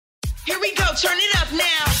Here we go, turn it up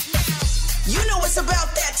now. You know it's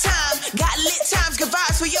about that time. Got lit times, good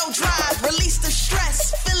vibes for your drive. Release the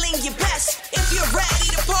stress, feeling your best. If you're ready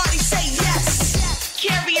to party, say yes.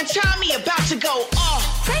 Carrie and Tommy about to go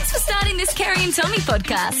off. Thanks for starting this Carrie and Tommy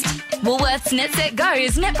podcast. Woolworths Net Set Go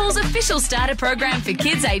is netball's official starter program for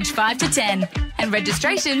kids aged 5 to 10. And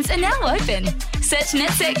registrations are now open. Search Net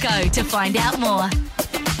Set Go to find out more.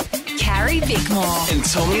 Carrie Bickmore. And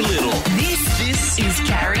Tommy Little. This is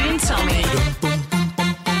Carrie and Tommy.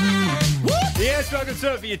 Yes, welcome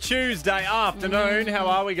to it for your Tuesday afternoon. How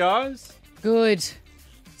are we, guys? Good.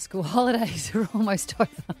 School holidays are almost over.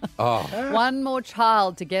 Oh. One more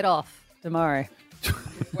child to get off tomorrow.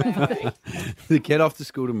 To get off to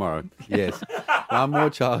school tomorrow. Yes. One more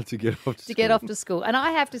child to get off to school. To get off to school. And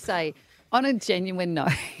I have to say, on a genuine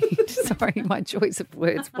note, sorry, my choice of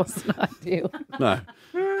words wasn't ideal. No.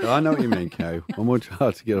 I know what you mean, Kay. One more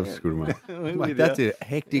child to get off to school tomorrow. Like, that's a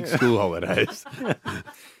hectic school holidays.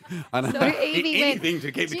 I know. So Evie Anything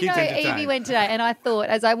to keep the kids entertained. Evie went today, and I thought,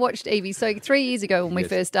 as I watched Evie, so 3 years ago when we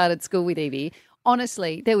first started school with Evie,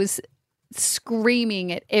 honestly, there was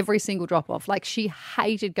screaming at every single drop-off. Like, she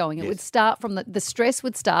hated going. It would start from the stress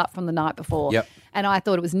would start from the night before. Yep. And I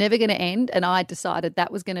thought it was never going to end, and I decided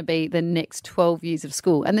that was going to be the next 12 years of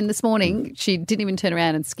school. And then this morning, she didn't even turn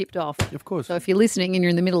around and skipped off. Of course. So if you're listening and you're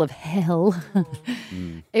in the middle of hell,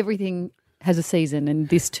 everything has a season, and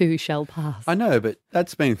this too shall pass. I know, but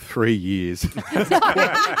that's been 3 years. She didn't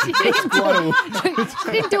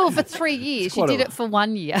do it for 3 years. She quite a did it for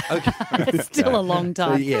 1 year. Okay. It's still a long So,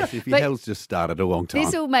 time. yes, if your But hell's just started a long time.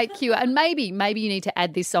 this will make you, and maybe you need to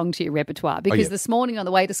add this song to your repertoire, because this morning on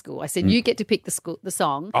the way to school, I said, you get to pick the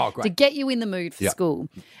song great. to get you in the mood for school.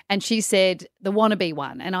 And she said, the Wannabe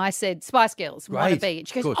one. And I said, Spice Girls, Great. Wannabe. And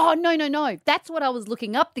she goes, Good. oh, no. That's what I was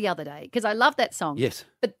looking up the other day, because I love that song. Yes.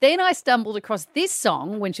 But then I stumbled across this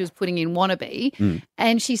song when she was putting in Wannabe,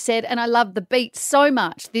 and she said, and I love the beat so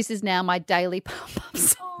much, this is now my daily pump-up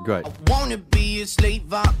song. Great. Wanna be a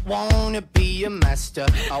slave, I wanna be a master.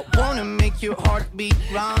 I wanna make your heartbeat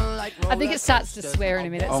run like I think it starts to swear in a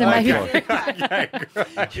minute. Oh, so my maybe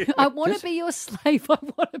God. I want to be your slave. I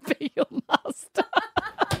want to be your master.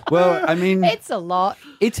 Well, I mean, It's a lot.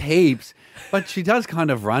 it's heaps, but she does kind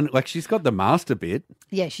of run, like she's got the master bit.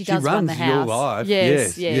 Yeah, she does She run runs the house. your life.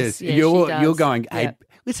 Yes. You're she does. going, hey, Yeah.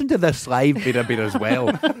 listen to the slave bit a bit as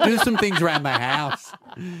well. Do some things around the house.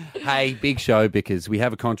 Hey, big show, because we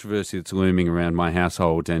have a controversy that's looming around my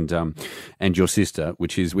household and your sister,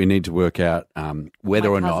 which is we need to work out whether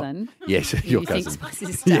My or cousin, not. Yes, who your you cousin. think's my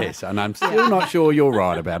sister. Yes, and I'm still not sure you're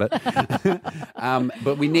right about it.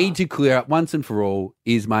 But we need to clear up once and for all,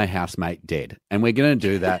 is my housemate dead? And we're going to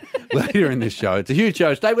do that later in this show. It's a huge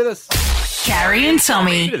show. Stay with us. Carrie and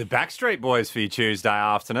Tommy. To the Backstreet Boys for your Tuesday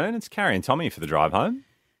afternoon. It's Carrie and Tommy for the drive home.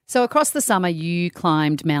 So across the summer, you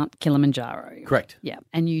climbed Mount Kilimanjaro. Correct. Yeah,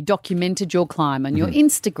 and you documented your climb on your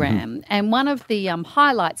Instagram. And one of the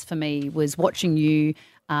highlights for me was watching you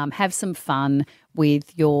have some fun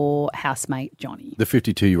with your housemate, Johnny. The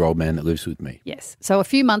 52-year-old man that lives with me. Yes. So a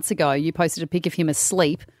few months ago, you posted a pic of him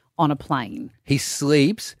asleep on a plane. He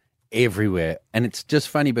sleeps everywhere. And it's just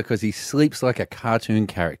funny because he sleeps like a cartoon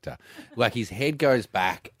character. Like his head goes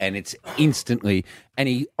back and it's instantly, and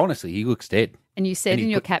he looks dead. And you said in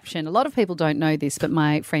your caption, a lot of people don't know this, but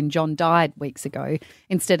my friend John died weeks ago.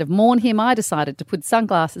 Instead of mourn him, I decided to put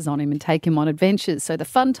sunglasses on him and take him on adventures so the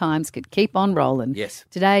fun times could keep on rolling. Yes.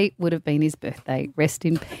 Today would have been his birthday. Rest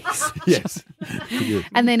in peace. Yes.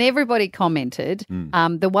 And then everybody commented.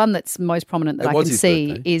 The one that's most prominent that It I was can his see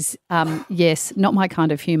birthday. is, yes, not my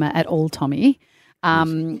kind of humour at all, Tommy.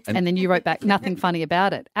 And then you wrote back, nothing funny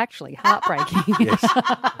about it. Actually, heartbreaking.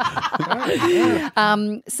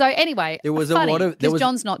 So anyway, There was a funny, lot of- there 'cause was-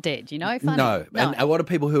 John's not dead, you know? Funny. No. And a lot of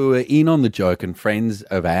people who were in on the joke and friends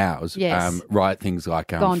of ours Yes. write things like...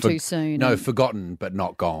 Gone too soon No, and- forgotten but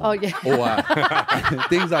not gone. Oh, yeah. Or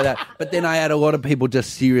things like that. But then I had a lot of people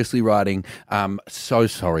just seriously writing, so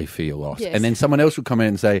sorry for your loss. Yes. And then someone else would come in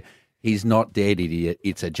and say, he's not dead, idiot,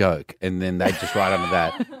 it's a joke. And then they just write under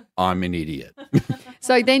that, I'm an idiot.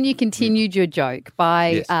 So then you continued your joke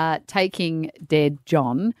by Yes. taking dead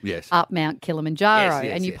John Yes. up Mount Kilimanjaro, Yes,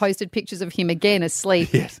 yes, and you yes. posted pictures of him again asleep,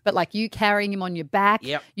 Yes. but like you carrying him on your back,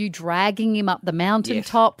 Yep. you dragging him up the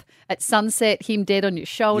mountaintop at sunset, him dead on your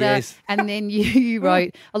shoulder, Yes. and then you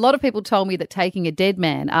wrote, a lot of people told me that taking a dead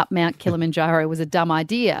man up Mount Kilimanjaro was a dumb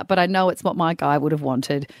idea, but I know it's what my guy would have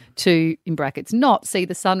wanted to, in brackets, not see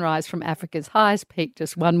the sunrise from Africa's highest peak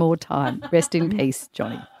just one more time. Rest in peace,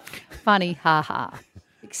 Johnny. Funny, ha ha.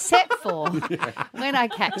 except for when I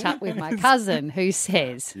catch up with my cousin who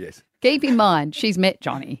says, Yes. keep in mind, she's met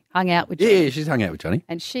Johnny, hung out with Johnny. Yeah, she's hung out with Johnny.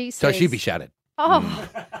 And she So says, she'd be shattered. oh,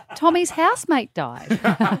 Tommy's housemate died.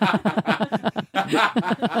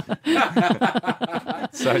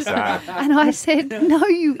 So sad. And I said, no,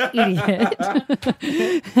 you idiot.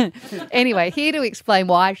 Anyway, here to explain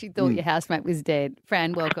why she thought your housemate was dead.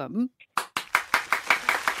 Fran, welcome.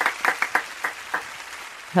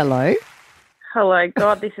 Hello. Hello,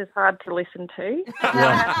 God, this is hard to listen to. I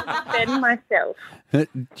have to defend myself. Do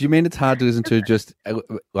you mean it's hard to listen to just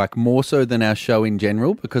like more so than our show in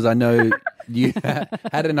general? Because I know you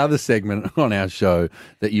had another segment on our show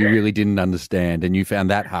that you really didn't understand and you found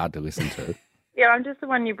that hard to listen to. Yeah, I'm just the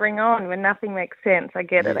one you bring on when nothing makes sense. I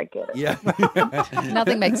get it. Yeah.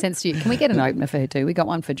 Nothing makes sense to you. Can we get an opener for her too? We got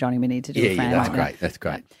one for Johnny. We need to do a Fran that's opener. great. That's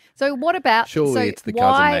great. So what about... Surely so it's the cousin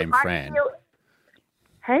why- named Fran.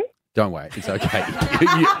 Hey? Don't worry. It's okay.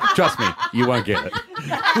 Trust me, you won't get it.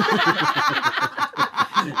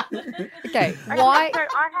 Okay, why... So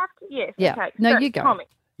I have to, yes. Yeah. Okay. No, so, you go. Tommy.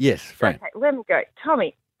 Yes, Fran. Okay, let me go.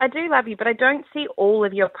 Tommy, I do love you, but I don't see all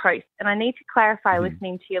of your posts. And I need to clarify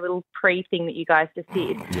listening to your little pre-thing that you guys just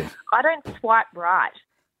did. Yes. I don't swipe right.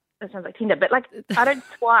 That sounds like Tinder, but like I don't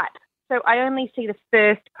swipe. So I only see the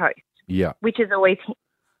first post, Yeah. which is always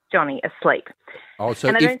Johnny asleep. Oh, so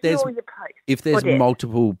and I if don't see there's all your posts. if there's or dead.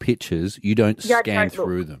 multiple pictures, you don't Yeah, I scan don't look.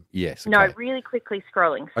 through them. Yes. No, Okay. really quickly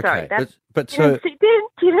scrolling. So Okay. that's But so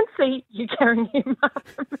didn't see you carrying him up.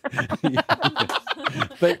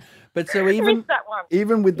 but so I even missed that one.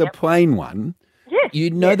 even with the Yep. plain one, Yes. you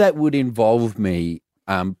know that would involve me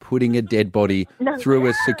putting a dead body No. through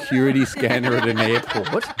a security scanner at an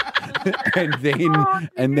airport,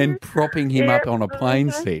 and then propping him up on a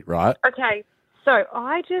plane seat, right? Okay, so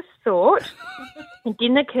I just thought it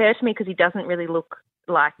didn't occur to me because he doesn't really look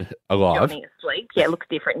like Alive. Johnny asleep. Yeah, looks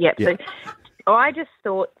different. Yep. Yeah. So I just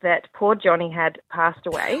thought that poor Johnny had passed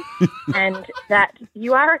away, and that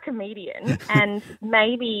you are a comedian, and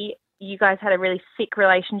maybe you guys had a really sick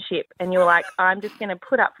relationship, and you're like, I'm just going to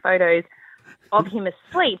put up photos of him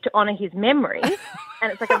asleep to honour his memory,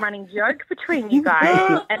 and it's like a running joke between you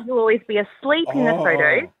guys, and he'll always be asleep in the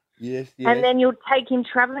photos. Yes, And then you'll take him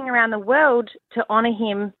travelling around the world to honour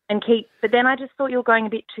him and keep... But then I just thought you were going a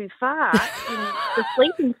bit too far in the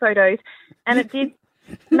sleeping photos, and it did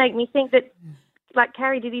make me think that, like,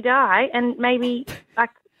 Carrie, did he die? And maybe,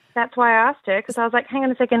 like, that's why I asked her, because I was like, hang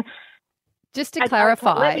on a second. Just to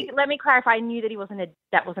clarify... Let me clarify. I knew that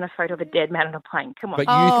that wasn't a photo of a dead man on a plane. Come on. But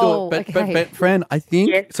you Oh, thought, okay. but Fran, I think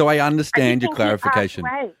Yes. so. I understand I your did think he passed clarification,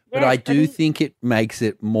 away. but Yes, I do didn't- think it makes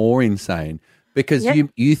it more insane because Yes.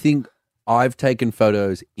 you think I've taken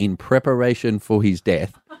photos in preparation for his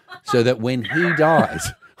death, so that when he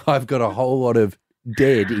dies, I've got a whole lot of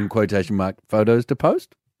dead in quotation mark photos to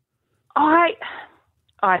post.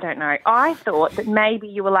 I don't know. I thought that maybe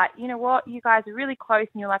you were like, you know what, you guys are really close,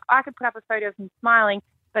 and you're like, I could put up a photo of him smiling,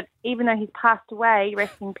 but even though he's passed away,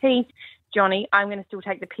 rest in peace, Johnny, I'm going to still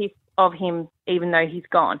take the piss of him even though he's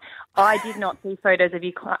gone. I did not see photos of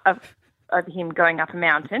you of him going up a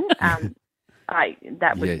mountain.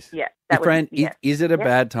 That was Yes. yeah. That Fran, was, yeah. is it a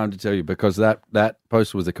bad time to tell you, because that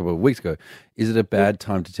post was a couple of weeks ago, is it a bad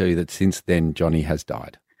time to tell you that since then Johnny has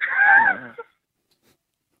died?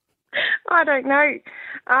 I don't know.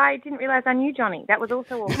 I didn't realise I knew Johnny. That was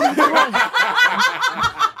also awful.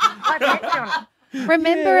 I met Johnny.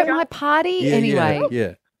 Remember at my party? Anyway.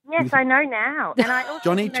 Yeah. Yes, I know now. And I also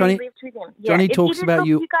Johnny- know Johnny- you lived with him. Johnny It talks didn't about help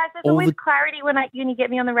you guys. There's all always the- clarity when you get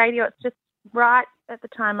me on the radio. It's just right at the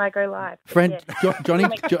time I go live. But Fran, yeah.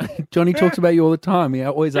 Johnny talks about you all the time. He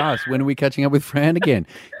always asks, when are we catching up with Fran again?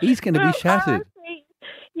 He's going to be shattered.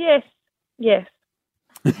 Yes.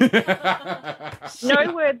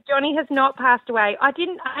 No words. Johnny has not passed away. I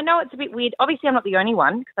know it's a bit weird. Obviously, I'm not the only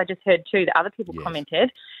one because I just heard too that other people Yes.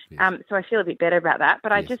 commented. Yes. So I feel a bit better about that.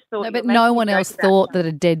 But I Yes. just thought. No, you but were no making one a joke else about thought Johnny. that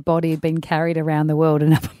a dead body had been carried around the world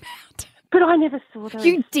and up a mountain. But I never saw those.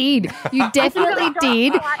 You did. You definitely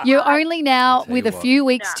did. You're only now, Tell with you a what. few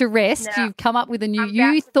weeks No, to rest, no. you've come up with a new... I'm You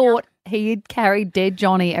back to thought he had carried dead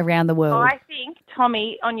Johnny around the world. I think,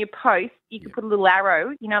 Tommy, on your post, you could put a little arrow,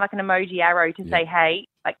 like an emoji arrow to say, hey,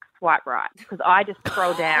 like swipe right. Because I just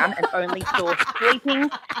scrolled down and only saw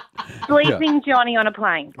sleeping Johnny on a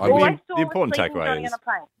plane. I mean, All I saw the important was sleeping takeaway Johnny is- on a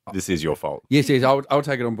plane. This is your fault. Yes, I'll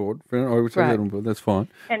take it on board. Fran, I will take Right. it on board. That's fine.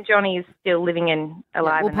 And Johnny is still living and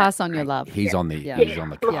alive. We'll and pass on your love. He's on the Yeah. he's on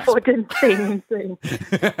the Look cusp. forward to seeing him soon.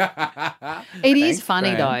 It is Thanks,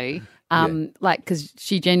 funny Fran. though, because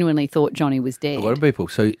she genuinely thought Johnny was dead. A lot of people.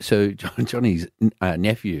 So Johnny's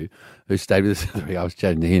nephew, who stayed with us, I was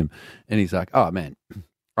chatting to him, and he's like, "Oh man,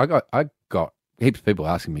 I got heaps of people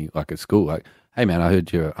asking me, like at school, like, "Hey man, I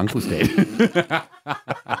heard your uncle's dead."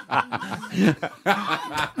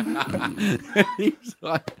 He's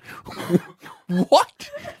like, "What?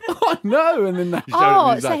 Oh no!" And then they showed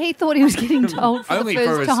Oh, him, so he thought he was getting told for only the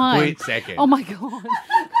first for a time. split second. Oh my god!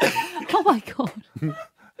 Oh my god!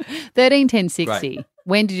 13 10 60. Great.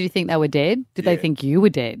 When did you think they were dead? Did they think you were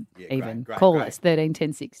dead? Even great, call great. us 13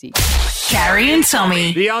 10 60. Carrie and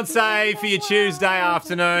Tommy. Beyonce for your Tuesday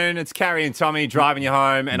afternoon. It's Carrie and Tommy driving you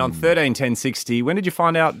home. And on 13-10-60, when did you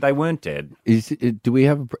find out they weren't dead? Do we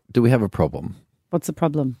have a problem What's the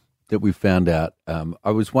problem? that we found out?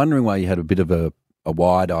 I was wondering why you had a bit of a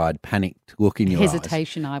wide-eyed, panicked look in your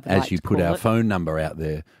Hesitation, I eyes would as like you to put call our it. phone number out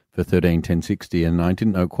there for 13-10-60, and I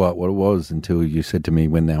didn't know quite what it was until you said to me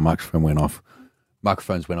when our microphones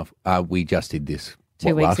went off. We just did this.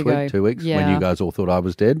 2 weeks last ago. week? 2 weeks? When Yeah. you guys all thought I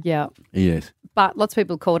was dead? Yeah. Yes. But lots of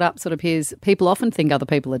people called up, sort of appears. People often think other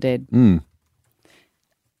people are dead.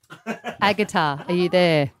 Agatha, are you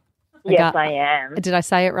there? Yes, I am. Did I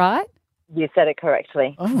say it right? You said it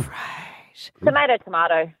correctly. Oh, right. Tomato,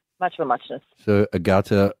 tomato. Much for muchness. So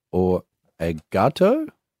Agata or Agato?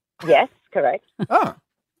 Yes, correct. Ah,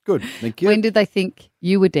 good. Thank you. When did they think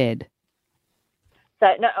you were dead? So,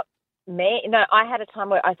 I had a time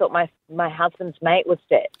where I thought my husband's mate was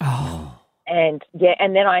dead. Oh. And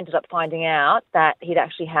then I ended up finding out that he'd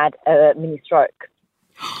actually had a mini stroke.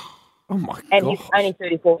 Oh my And God. he's only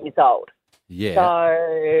 34 years old. Yeah.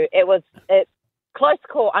 So it was a close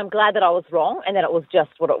call. I'm glad that I was wrong and that it was just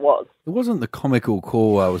what it was. It wasn't the comical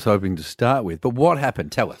call I was hoping to start with, but what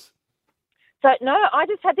happened? Tell us. So no, I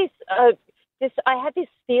just had I had this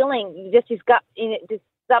feeling, just his gut, just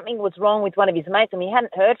something was wrong with one of his mates, and he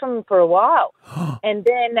hadn't heard from him for a while. And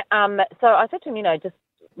then, so I said to him, just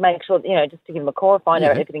make sure, just to give him a call and find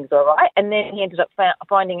out if everything's all right. And then he ended up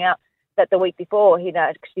finding out that the week before he'd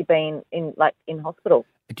actually been in hospital.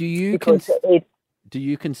 Do you Because do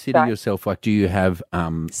you consider Sorry? yourself like? Do you have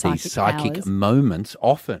Psychic these psychic powers? moments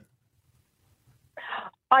often?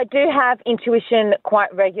 I do have intuition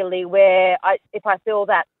quite regularly where if I feel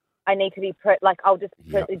that I need to be I'll just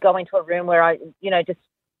go into a room where I, just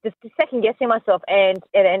second guessing myself, and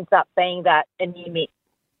it ends up being that a near miss.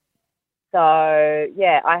 So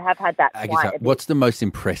yeah, I have had that. Agatha, what's the most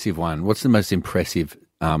impressive one? What's the most impressive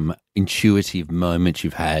intuitive moment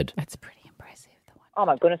you've had? That's pretty impressive. The one. Oh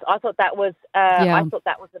my goodness! I thought that was. Yeah. I thought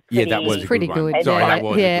that was a pretty. Yeah, that was a Pretty good one. good. Sorry, Yeah. that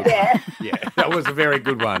was a Yeah. good Yeah. one. Yeah, that was a very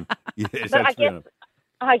good one. Yes, But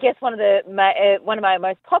I guess one of my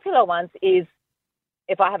most popular ones is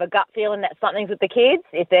if I have a gut feeling that something's with the kids.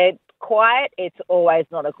 If they're quiet, it's always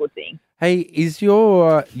not a good thing. Hey, is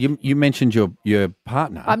your you mentioned your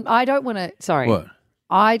partner? I don't want to. Sorry. What?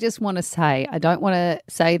 I just want to say, I don't want to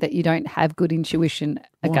say that you don't have good intuition,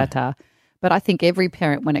 Agatha, but I think every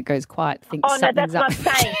parent, when it goes quiet, thinks Oh no, something's that's what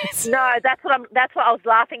up. I'm saying. No, that's what I was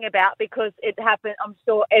laughing about because it happened. I'm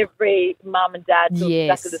sure every mum and dad feels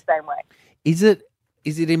Yes. exactly the same way.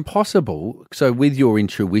 Is it impossible? So with your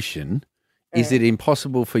intuition, is it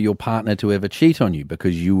impossible for your partner to ever cheat on you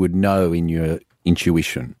because you would know in your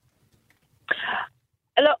intuition?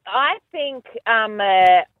 Look, I think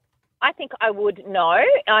I would know.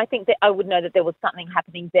 I think that I would know that there was something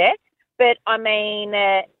happening there. But I mean,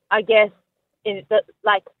 I guess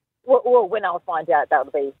when I'll find out,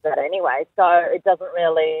 that'll be that anyway. So it doesn't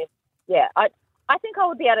really. Yeah, I think I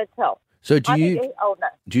would be able to tell. So I would know.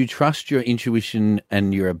 do you trust your intuition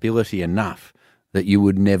and your ability enough that you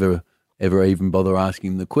would never ever even bother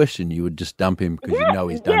asking him the question? You would just dump him because you know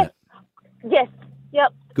he's done it. Yes.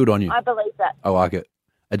 Yep. Good on you. I believe that. I like it.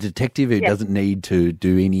 A detective who doesn't need to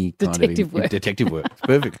do any kind Detective of work. detective work. It's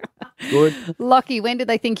perfect. Good. Lockie, when did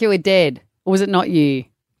they think you were dead? Or was it not you?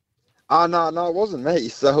 No, it wasn't me.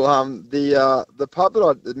 So the pub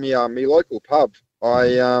that me local pub,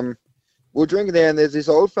 we're drinking there, and there's this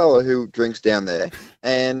old fella who drinks down there,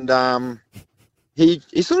 and he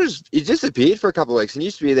disappeared for a couple of weeks, and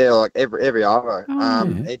used to be there like every hour.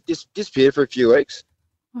 It just disappeared for a few weeks.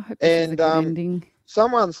 I hope this is a And, good ending.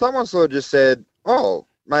 Someone sort of just said, "Oh,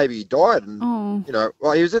 maybe he died," and Oh.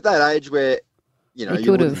 well, he was at that age where He you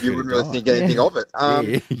could have. wouldn't really think anything of it.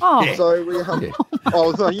 Oh. So we,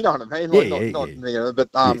 so you know what I mean, like, not but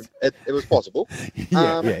it was possible.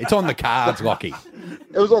 Yeah, it's on the cards, Lockie.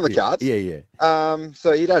 It was on the cards. Yeah.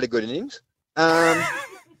 So he'd had a good innings.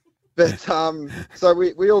 But so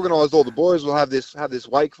we organised all the boys. We'll have this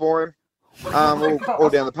wake for him. All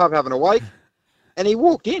down the pub having a wake, and he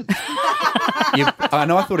walked in. I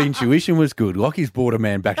know. I thought intuition was good. Lockie's brought a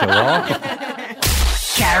man back to life.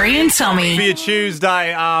 Carrie and Tommy. For your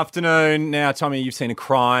Tuesday afternoon. Now, Tommy, you've seen a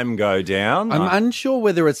crime go down. I'm unsure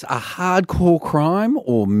whether it's a hardcore crime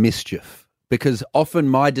or mischief, because often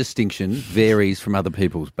my distinction varies from other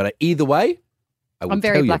people's. But either way, I will I'm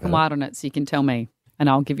very tell you black and about white on it, so you can tell me, and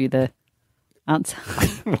I'll give you the answer.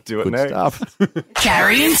 We'll do it Good next. stuff.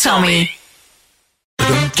 Carrie and Tommy.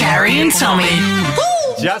 Carrie and Tommy.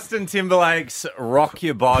 Justin Timberlake's "Rock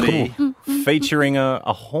Your Body" featuring a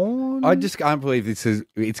horn. I just can't believe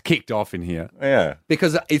it's kicked off in here. Yeah.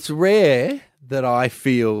 Because it's rare that I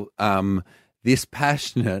feel this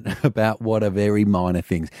passionate about what are very minor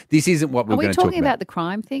things. This isn't what we're Are we going to talk talking about the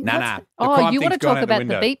crime thing? Nah, What's nah. the- The Oh, crime you want to thing's gone talk out the about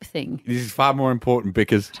window. the beep thing? This is far more important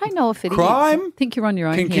because I don't know if it is. crime I think you're on your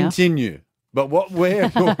own can here. continue. But what we're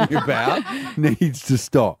talking about needs to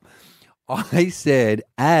stop. I said,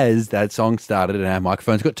 as that song started and our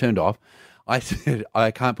microphones got turned off, I said,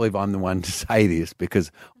 I can't believe I'm the one to say this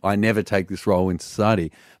because I never take this role in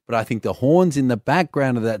society. But I think the horns in the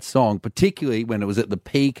background of that song, particularly when it was at the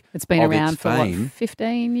peak It's been of around its for fame,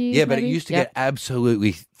 15 years? yeah, but maybe? it used to Yep. get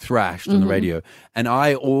absolutely thrashed on the radio. And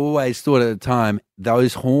I always thought at the time,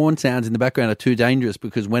 those horn sounds in the background are too dangerous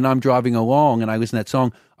because when I'm driving along and I listen to that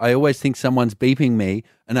song, I always think someone's beeping me.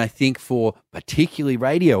 And I think for particularly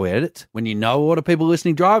radio edits, when you know a lot of people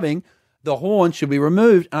listening driving, the horn should be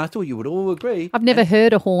removed. And I thought you would all agree. I've never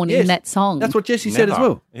heard a horn Yes, in that song. That's what Jesse said as Never.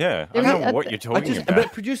 well. Yeah. I There don't is- know what you're talking about.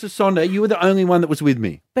 But producer Sonda, you were the only one that was with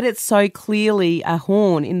me. But it's so clearly a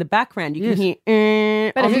horn in the background. You can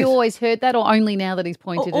hear. But have Yes. you always heard that, or only now that he's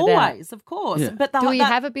pointed it out? Always, of course. Yeah. But Do you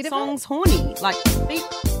that have a bit of it? song's horny. Like, beep.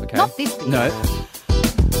 Okay. Not this bit. No.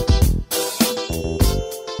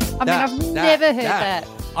 I mean, I've never heard that.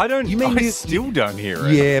 I don't. You mean I you- still don't hear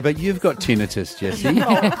it. Yeah, but you've got tinnitus, Jesse.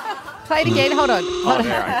 Play it again. Hold on. Oh,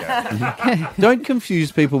 there I go. Don't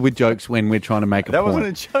confuse people with jokes when we're trying to make a That point.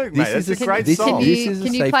 wasn't a joke, mate. This That's is a great this- song. Can this you, is a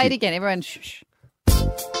can you play safety- it again? Everyone, shh.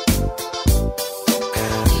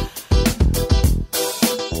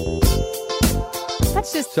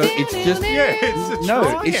 That's just So it's just- Yeah, it's a No,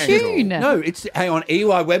 triangle. it's tune. No, it's hang on,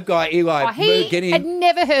 Eli, web guy, Eli. Oh, he get in. had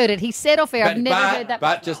never heard it. He said off air, I've But- never but- heard that.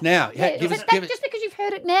 but just now. Yeah, Yeah, give but us- that- give us- just because you've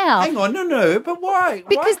heard it now. Hang on, no, but why?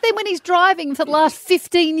 Because then when he's driving for the last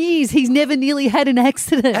 15 years, he's never nearly had an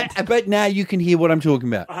accident. But now you can hear what I'm talking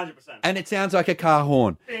about. 100%. And it sounds like a car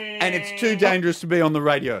horn. And it's too dangerous to be on the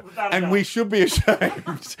radio. And we should be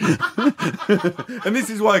ashamed. And this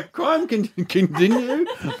is why crime can continue.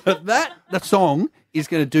 But that song is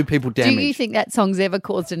going to do people damage. Do you think that song's ever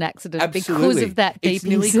caused an accident Absolutely. because of that It's beeping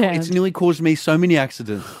nearly, sound? it's nearly caused me so many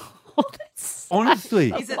accidents.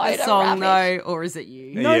 Honestly. Is it Load the of song, rubbish. though, or is it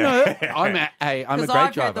you? No, Yeah. no. I'm a Because great I've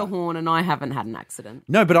heard driver. the horn and I haven't had an accident.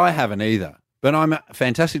 No, but I haven't either. But I'm a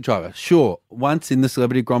fantastic driver. Sure, once in the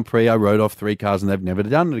Celebrity Grand Prix, I rode off 3 cars and they've never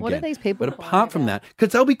done it again. What are these people But calling apart from about? that,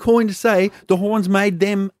 because they'll be calling to say the horns made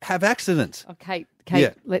them have accidents. Oh, Kate,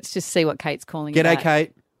 Yeah. let's just see what Kate's calling G'day, about.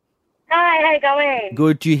 Kate. Hi, how you going?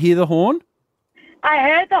 Good. Do you hear the horn? I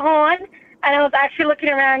heard the horn, and I was actually looking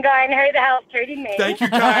around going, who the hell's treating me? Thank you,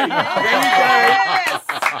 Kate. Thank you,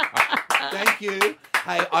 Kate. Thank you.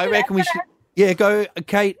 Hey, I reckon we should. Yeah, go,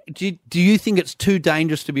 Kate. Do you think it's too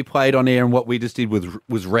dangerous to be played on air, and what we just did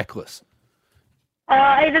was reckless?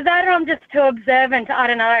 Either that or I'm just too observant. I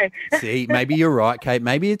don't know. See, maybe you're right, Kate.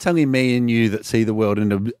 Maybe it's only me and you that see the world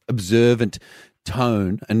in an observant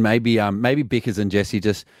tone, and maybe Bickers and Jesse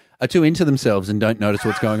just are too into themselves and don't notice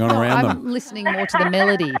what's going on around I'm them. listening more to the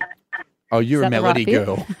melody. Oh, you're Is a that the melody right bit?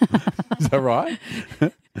 girl. Is that right?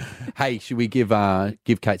 Hey, should we give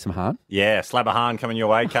Kate some heart? Yeah, slab of Han coming your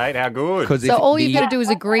way, Kate. How good? So all you've got to do is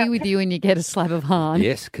agree with you and you get a slab of Han.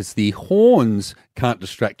 Yes, because the horns can't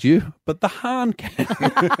distract you, but the Hahn can.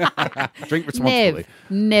 Drink responsibly.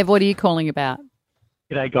 Nev, what are you calling about?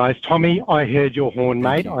 G'day, guys. Tommy, I heard your horn,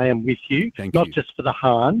 mate. I am with you. Not just for the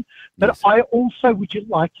Hahn, but I also would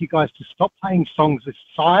like you guys to stop playing songs with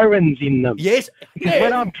sirens in them. Yes. Because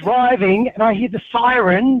when I'm driving and I hear the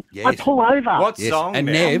siren, I pull over. Yes, and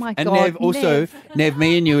Nev, Oh Nev also, Nev,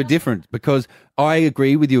 me and you are different because I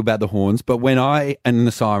agree with you about the horns, but when and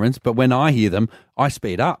the sirens, but when I hear them, I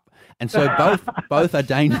speed up. And so both are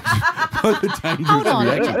dangerous. Both are dangerous Hold on.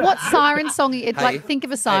 reactions. What siren song? Think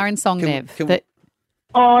of a siren song, can- Nev. can- that,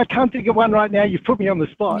 Oh, I can't think of one right now. You've put me on the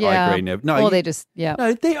spot. yeah. I agree, Nev. No, or you- they're just, yeah.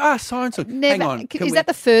 No, they are siren songs. Never, Hang on. is that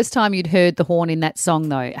the first time you'd heard the horn in that song,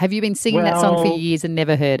 though? Have you been singing that song for Well- years and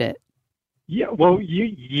never heard it? Yeah, well,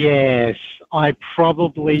 yes. I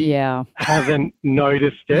probably haven't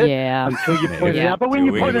noticed it until you pointed it out. But when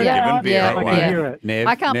you pointed it out, I can hear it. Nev,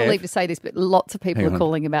 I can't Nev. believe to say this, but lots of people Hang are on.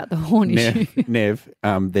 calling about the horn issue. Nev,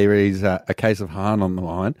 there is a case of Hahn on the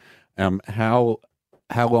line.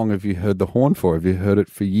 How long have you heard the horn for? Have you heard it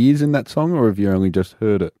for years in that song, or have you only just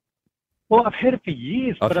heard it? Well, I've heard it for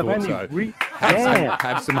years, I but I've thought only so.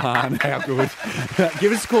 Have some Han. How good.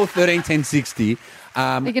 Give us a call, 131060.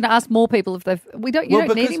 You're going to ask more people if they've. You don't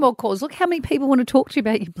need any more calls. Look how many people want to talk to you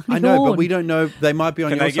about your bloody I know, horn. but we don't know. They might be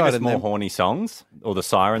on Can your they give side. us more horny songs or the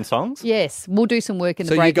siren songs? Yes, we'll do some work in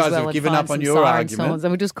the So you break guys as well have and given find up on some your siren argument? songs,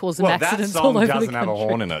 and we'll just cause some Well, accidents that all song over doesn't the have a country.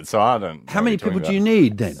 horn in it, so I don't. How many people do you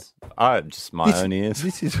need then? Just my own ears.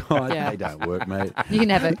 This is why Yeah. they don't work, mate. You can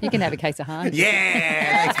have a case of Han.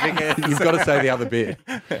 Yeah, thanks, Vickers. You've got to say the other bit.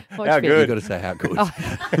 Watch How bit. good. You've got to say how good.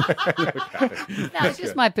 No, it's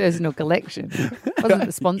just my personal collection. It wasn't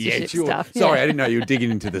the sponsorship stuff. Sorry, Yeah. I didn't know you were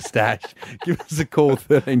digging into the stash. Give us a call,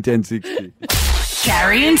 131060.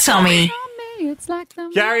 Carrie and Tommy. It's like the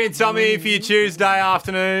Gary and Tommy for your Tuesday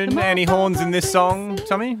afternoon. Any horns in this song,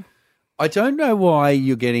 Tommy? I don't know why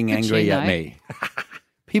you're getting Good angry tune, at though. me.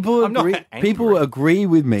 People I'm not agree. angry. People agree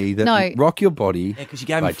with me that No. "Rock Your Body" Yeah, because you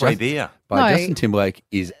gave by him free Just- beer. by No. Justin Timberlake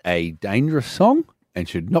is a dangerous song and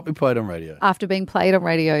should not be played on radio. After being played on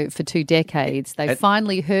radio for 2 decades, they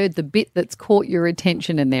finally heard the bit that's caught your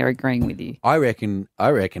attention and they're agreeing with you. I reckon.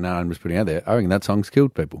 I'm just putting it out there. I reckon that song's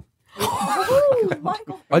killed people.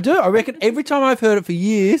 I do. I reckon every time I've heard it for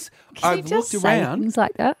years, Can you I've just looked say around. things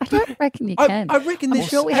like that? I don't reckon you I- can. I reckon I'm this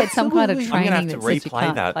sure we had some kind of absolutely- I'm training going to have to that said you replay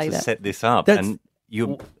can't that play to that. set this up. That's- And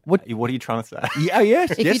you, What- what are you trying to say? Yeah,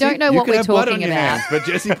 yes. If you Jesse, don't know what can we're have blood on talking your about. hands, but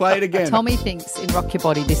Jesse, play it again. Tommy thinks in Rock Your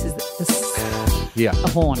Body this is Yeah. a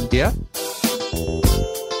horn. Yeah.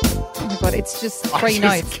 Oh my God, it's just I 3 just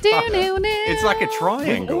notes. can't. It's like a I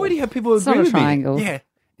triangle. already have people It's agree not a with me. triangle. Yeah.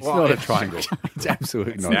 It's not a triangle. It's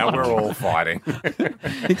absolutely not. Now we're all fighting.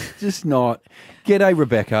 It's just not. G'day,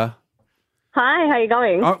 Rebecca. Hi, how you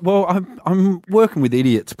going? Well, I'm working with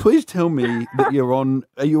idiots. Please tell me that you're on.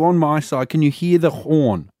 Are you on my side? Can you hear the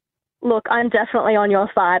horn? Look, I'm definitely on your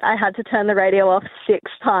side. I had to turn the radio off 6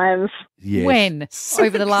 times. Yes. When?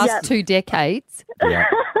 Over the last Yep. 2 decades? Yeah.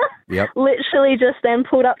 Yep. Literally just then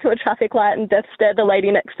pulled up to a traffic light and death stared the lady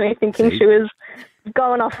next to me thinking See? she was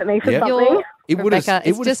going off at me for Yep. something. It would have. Rebecca, It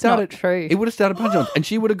it's would have just not started. true. It would have started punch on, and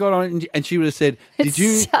she would have got on, and she would have said, "Did It's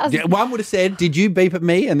you?" just- One would have said, "Did you beep at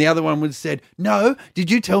me?" And the other one would have said, "No. Did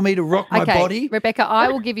you tell me to rock my Okay, body?" Rebecca, I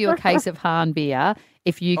will give you a case of Han beer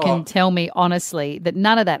if you can tell me honestly that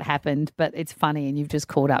none of that happened, but it's funny and you've just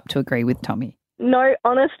called up to agree with Tommy. No,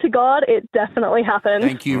 honest to God, it definitely happened.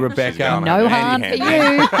 Thank you, Rebecca. going No hand Han in for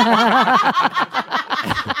hand.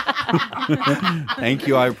 you. Thank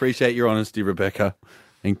you. I appreciate your honesty, Rebecca.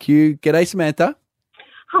 Thank you. G'day, Samantha.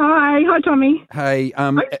 Hi, Tommy. Hey,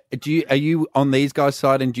 are you on these guys'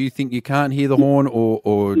 side, and do you think you can't hear the horn,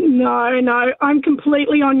 or? No, I'm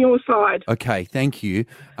completely on your side. Okay, thank you.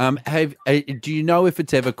 Do you know if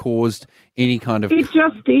it's ever caused any kind of? It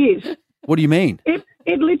just did. What do you mean?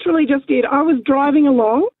 It literally just did. I was driving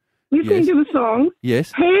along, listening Yes. to the song,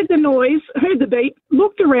 Yes. heard the noise, heard the beep,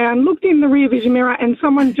 looked around, looked in the rear vision mirror, and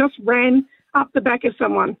someone just ran up the back of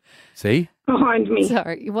someone See, behind me.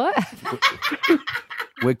 Sorry, what?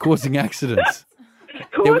 we're causing accidents.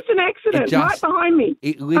 Caused an accident it just- right behind me.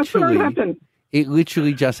 It I saw literally it happen. It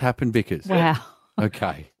literally just happened because. Wow.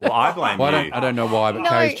 Okay. Well, I blame Well, you. I don't know why, but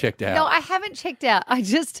Carrie's checked out. No, I haven't checked out. I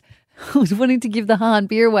just was wanting to give the Han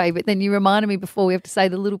beer away, but then you reminded me before we have to say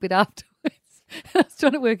the little bit afterwards. I was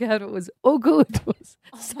trying to work out if it was all good. It was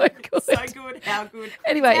so good. So good. How good?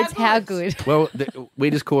 Anyway, it's how good. Well, we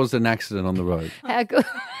just caused an accident on the road. How good.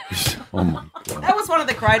 Oh my god! That was one of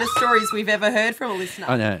the greatest stories we've ever heard from a listener.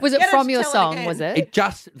 I know. Was it Get her from to your tell it song, again. was it? It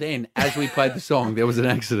just then, as we played the song, there was an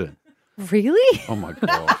accident. Really? Oh my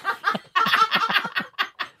god!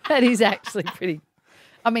 That is actually pretty.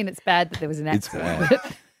 I mean, it's bad that there was an It's accident.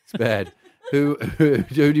 bad. It's bad. Who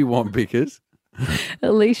do you want, Bickers?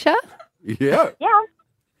 Alicia? Yeah.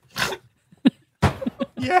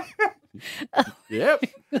 Yeah. Yep.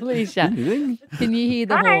 Alicia, Anything? can you hear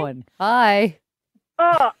the Hi. horn? Hi.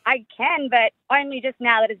 Oh, I can, but only just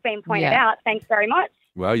now that it's been pointed Yeah. out. Thanks very much.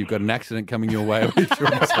 Well, you've got an accident coming your way, Alicia.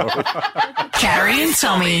 I'm sorry. Carrie and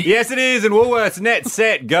Tommy. Yes, it is. And Woolworths Net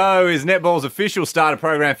Set Go is netball's official starter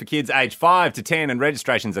program for kids aged 5 to 10, and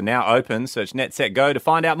registrations are now open. Search Net Set Go to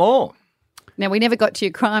find out more. Now, we never got to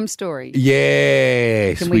your crime story.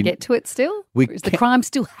 Yes. Can we get to it still? we Or is the can- crime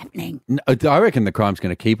still happening? I reckon the crime's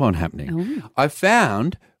going to keep on happening. I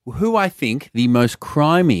found who I think the most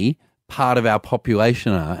crimey part of our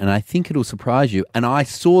population are, and I think it'll surprise you. And I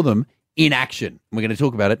saw them in action. We're going to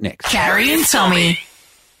talk about it next. Carrie and Tommy.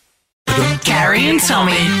 Carrie and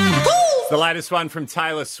Tommy. The latest one from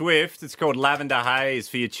Taylor Swift. It's called Lavender Haze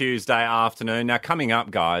for your Tuesday afternoon. Now, coming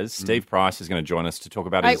up, guys, Steve Price is going to join us to talk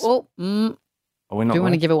about Hey, his... well, Are we not do you want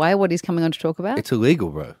to allowed? give away what he's coming on to talk about? It's illegal,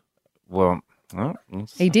 bro. Well, Oh,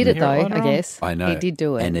 He did it, hear though, later I on. guess. I know. He did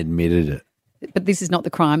do it. And admitted it. But this is not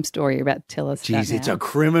the crime story you're about to tell us about Jeez, it's now. a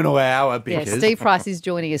criminal hour Yeah, because... Steve Price is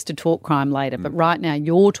joining us to talk crime later, but right now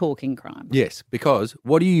you're talking crime. Yes, because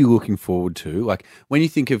what are you looking forward to? Like when you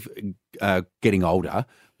think of getting older,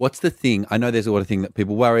 what's the thing? I know there's a lot of things that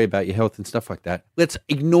people worry about your health and stuff like that. Let's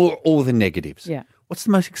ignore all the negatives. Yeah. What's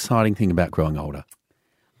the most exciting thing about growing older?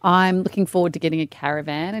 I'm looking forward to getting a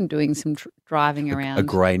caravan and doing some driving around. A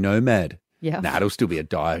grey nomad. Yeah. Nah, it'll still be a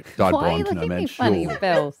dyed Why are you blonde looking at nomad. me funny, Sure.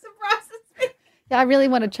 Belle? Yeah, I really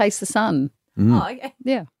want to chase the sun. Mm. Oh, okay.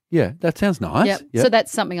 Yeah. Yeah, that sounds nice. Yep. Yep. So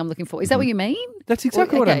that's something I'm looking for. Is that what you mean? That's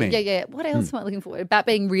exactly what I mean. Yeah, yeah. What else am I looking for? About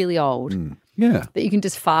being really old. Yeah. That you can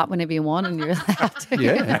just fart whenever you want and you're allowed to.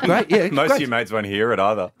 Yeah, great. Yeah, Most great. of your mates won't hear it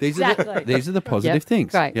either. These Exactly. are the positive Yep.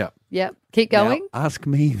 things. Great. Yeah. Yep. Keep going. Now, ask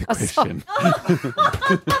me the Oh, sorry. question.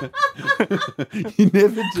 You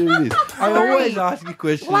never do this. I always ask you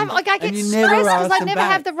questions. Well, I get and you stressed never because ask I them never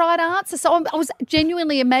back. have the right answer. So I was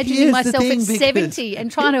genuinely imagining Here's the myself thing, at because- 70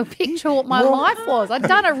 and trying to picture what my life was. I'd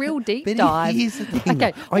done a real deep dive. Here's the thing.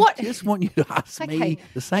 Okay, I what? just want you to ask Okay. me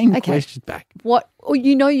the same Okay. questions back. What? Or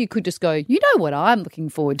you could just go, you know what I'm looking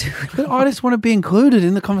forward to. But I just want to be included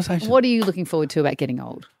in the conversation. What are you looking forward to about getting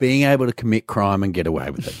old? Being able to commit crime and get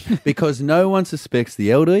away with it. Because no one suspects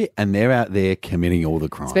the elderly and they're out there committing all the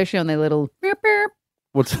crime. Especially on their little beep, beep.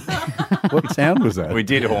 What sound was that? We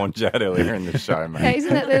did horn Jad earlier in the show, mate. Okay,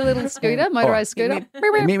 isn't that their little scooter, motorised scooter? Beep, beep.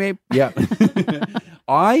 Meep, meep. Yeah.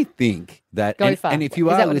 I think that, Gopher. and if you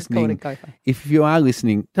Is are that what it's called, listening, a gopher? if you are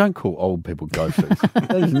listening, don't call old people gophers.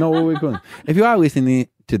 That is not what we're calling. If you are listening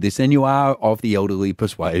to this and you are of the elderly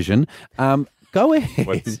persuasion, go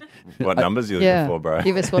ahead. What numbers are you looking Yeah. for, bro?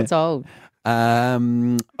 Give us what's old.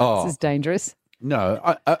 Oh, This is dangerous.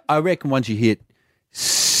 no, I reckon once you hit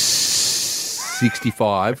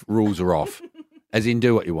 65, rules are off. As in,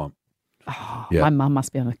 do what you want. Yeah. My mum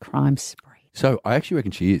must be on a crime spree. So I actually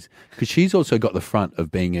reckon she is, because she's also got the front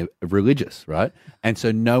of being a religious, right? And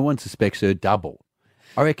so no one suspects her double.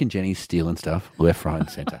 I reckon Jenny's stealing stuff left, right, and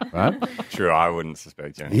centre, right? True, I wouldn't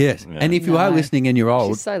suspect Jenny. Yes. Yeah. And if you are No. listening and you're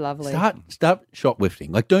old, She's so lovely. start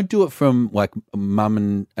shoplifting. Like, don't do it from like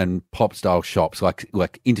mum and pop style shops,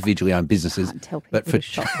 like individually owned businesses. Can't tell but people for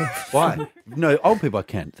to shoplift. why? No, old people I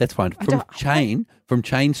can. That's fine. From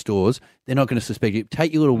chain stores, they're not going to suspect you.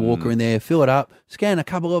 Take your little walker in there, fill it up, scan a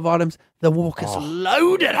couple of items. The walker's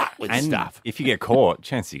loaded up with And stuff. if you get caught,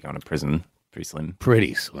 chances you're going to prison. Pretty slim.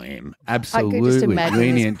 Pretty slim. I Absolutely. could just imagine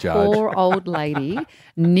Lenient this judge. poor old lady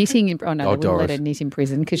knitting in. Oh no, they wouldn't Doris. let her knit in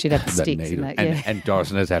prison because she'd have the That sticks and needle. that. Yeah. And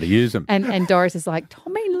Doris knows how to use them. And Doris is like,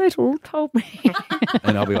 Tommy Little told me.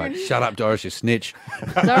 And I'll be like, shut up, Doris, you snitch.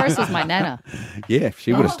 Doris was my nana. Yeah,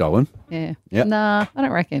 she would have stolen. Yeah. Yep. Nah, I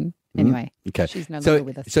don't reckon. Anyway, Okay. she's no so, longer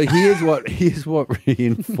with us. So here's what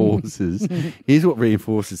reinforces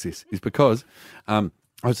this is because I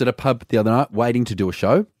was at a pub the other night waiting to do a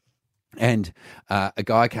show. And a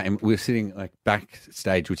guy came. We were sitting like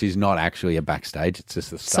backstage, which is not actually a backstage. It's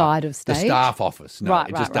just the Side of the stage? staff office. No, Right,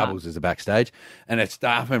 it right, just right. doubles as a backstage. And a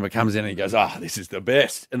staff member comes in and he goes, "Oh, this is the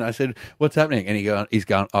best." And I said, "What's happening?" And he's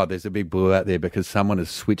going, "Oh, there's a big blue out there because someone has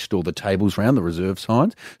switched all the tables around, the reserve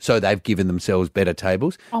signs, so they've given themselves better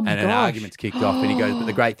tables." Oh, my and an gosh. argument's kicked off. And he goes, "But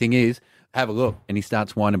the great thing is, have a look." And he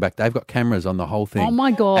starts winding back. They've got cameras on the whole thing. Oh,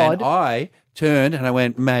 my God. And I turned and I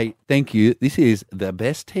went, "Mate, thank you. This is the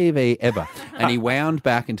best TV ever." And he wound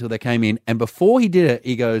back until they came in. And before he did it,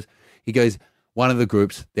 he goes, "One of the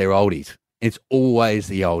groups, they're oldies. It's always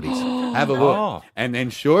the oldies. Have a look." Oh. And then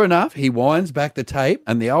sure enough, he winds back the tape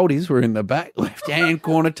and the oldies were in the back left-hand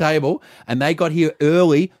corner table and they got here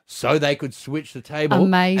early so they could switch the table.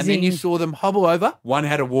 And then you Amazing. saw them hobble over. One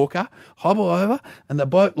had a walker, hobble over, and the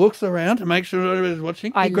bloke looks around to make sure everybody's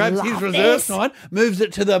watching. I He grabs his love reserve this. sign, moves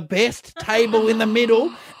it to the best table in the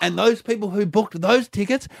middle, and those people who booked those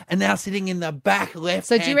tickets are now sitting in the back left.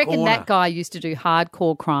 So do you reckon that guy used to do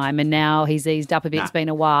hardcore crime and now he's eased up a bit? It's been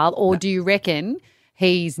a while. Or do you reckon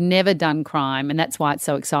he's never done crime and that's why it's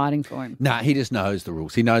so exciting for him? No, he just knows the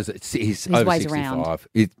rules. He knows that he's His over ways 65. around.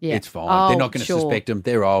 Yeah. It's fine. Oh, They're not going to sure. suspect him.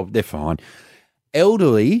 They're old. They're fine.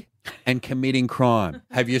 Elderly and committing crime.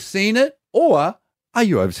 Have you seen it? Or are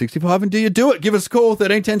you over 65 and do you do it? Give us a call,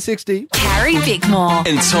 131060. Carrie Bickmore.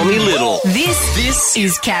 And Tommy Little. This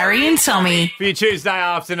is Carrie and Tommy. For your Tuesday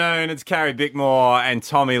afternoon, it's Carrie Bickmore and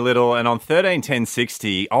Tommy Little. And on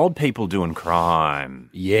 131060, old people doing crime.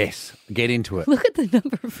 Yes, get into it. Look at the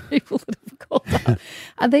number of people that have called up.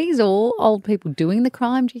 Are these all old people doing the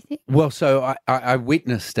crime, do you think? Well, so I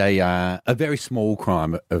witnessed a very small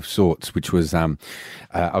crime of sorts, which was I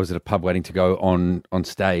was at a pub waiting to go on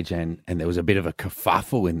stage, and there was a bit of a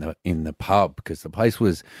kerfuffle in the pub because the place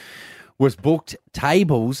was was booked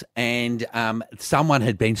tables, and someone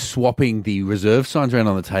had been swapping the reserve signs around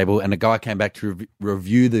on the table, and a guy came back to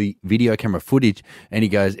review the video camera footage, and he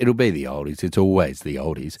goes, "It'll be the oldies. It's always the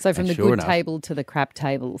oldies." So from and the sure good enough, table to the crap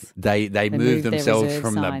tables. They moved moved their themselves reserve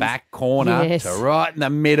from the signs. back corner Yes. to right in the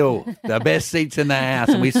middle, the best seats in the house,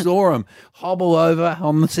 and we saw them hobble over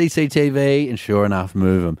on the CCTV, and sure enough,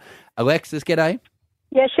 move them. Alexis, g'day.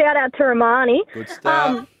 Yeah, shout out to Romani. Good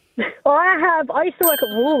stuff. I used to work at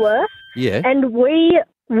Woolworths, Yeah. and we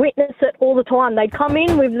witness it all the time. They'd come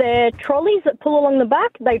in with their trolleys that pull along the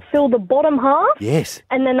back. They'd fill the bottom half. Yes.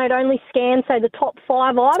 And then they'd only scan, say, the top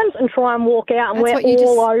 5 items and try and walk out, and That's we're what you just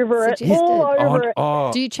all over it. suggested. All over it.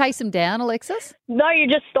 Oh. Do you chase them down, Alexis? No, you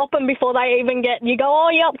just stop them before they even get... You go, oh,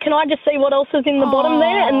 yep, can I just see what else is in the bottom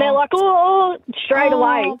there? And they're like, oh, straight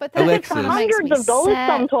away. But that Alexis. Hundreds of dollars sad.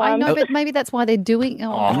 sometimes. I know, but maybe that's why they're doing.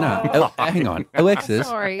 Oh, No, hang on. Alexis,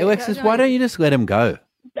 Sorry. Alexis, No. why don't you just let them go?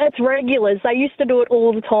 It's regulars. They used to do it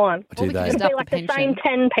all the time. Do they? It'd be like the same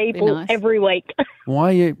 10 people nice. every week. Why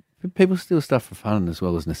are you... People steal stuff for fun as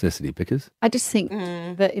well as necessity, because... I just think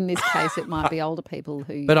that in this case it might be older people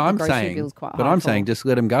who But the I'm grocery saying, bill's quite but high I'm for. saying, just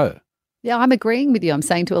let them go. Yeah, I'm agreeing with you. I'm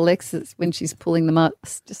saying to Alexis when she's pulling them up,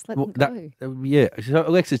 just let them go. Yeah. So,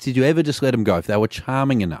 Alexis, did you ever just let them go if they were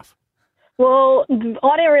charming enough? Well, I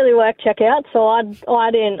didn't really work checkout, so I'd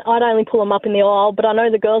only pull them up in the aisle. But I know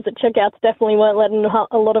the girls at checkouts definitely weren't letting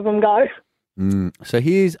a lot of them go.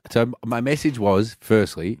 So my message was,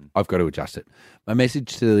 firstly, I've got to adjust it. My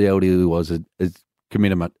message to the elderly was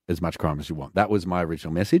commit as much crime as you want. That was my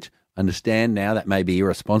original message. Understand now that may be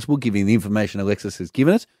irresponsible given the information Alexis has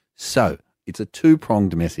given us. So it's a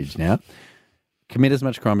two-pronged message now. Commit as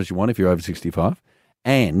much crime as you want if you're over 65.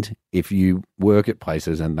 And if you work at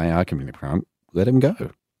places and they are committing crime, let them go.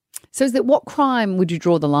 So is that what crime would you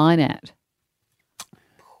draw the line at?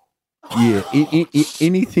 Yeah,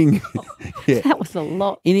 anything. Yeah. That was a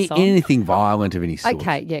lot. Son. Anything violent of any sort.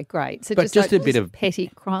 Okay, yeah, great. So But just, just like a bit of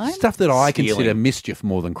petty crime. Stuff that I Stealing. consider mischief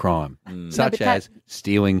more than crime, such but that- as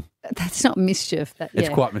stealing. That's not mischief. It's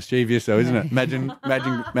quite mischievous, though, isn't it? Imagine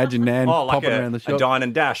Nan Oh, like popping around the a shop. dine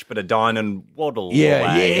and dash, but a dine and waddle.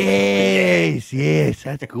 Yeah, away. yes,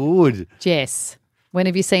 that's good. Jess, when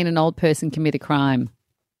have you seen an old person commit a crime?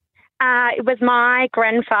 It was my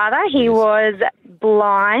grandfather. He was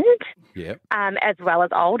blind, Yeah, as well as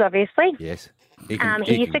old, obviously. yes. He can,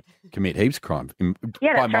 he he used can commit heaps of crime,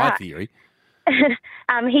 Yeah, by that's my right. theory.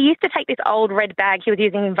 He used to take this old red bag. He was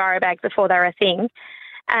using Enviro bags before they were a thing.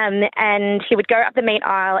 And he would go up the meat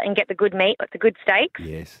aisle and get the good meat, like the good steaks.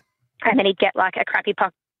 Yes, And then he'd get like a crappy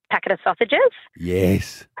packet of sausages.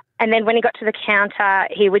 yes. And then when he got to the counter,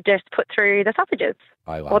 he would just put through the sausages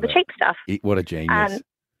I love or the it. cheap stuff. What a genius.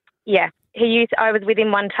 Yeah. I was with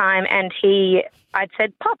him one time and I'd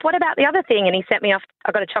said, Pop, what about the other thing? And he sent me off.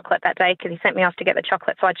 I got a chocolate that day because he sent me off to get the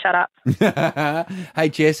chocolate, so I'd shut up. Hey,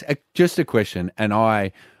 Jess, just a question, and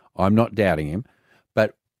I'm not doubting him,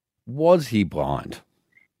 but was he blind?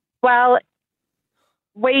 Well,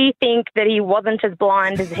 we think that he wasn't as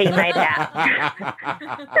blind as he made out.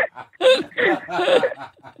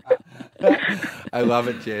 I love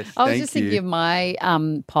it, Jess. I was Thank just you. thinking of my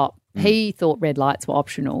Pop. He thought red lights were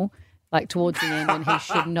optional. Like towards the end when he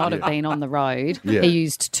should not have been on the road. Yeah. He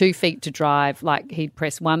used 2 feet to drive. Like he'd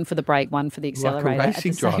press one for the brake, one for the accelerator at the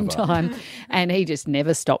racing same driver. time. And he just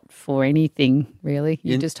never stopped for anything, really.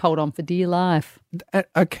 You just hold on for dear life.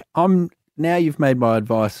 Okay, now you've made my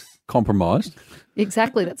advice compromised.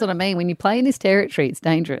 Exactly. That's what I mean. When you play in this territory, it's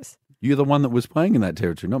dangerous. You're the one that was playing in that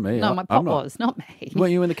territory, not me. No, my Pop was, not me.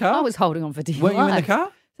 Weren't you in the car? I was holding on for dear Weren't life. you in the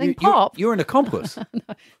car? Saying Pop? You're an accomplice.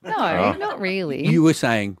 No, not really. You were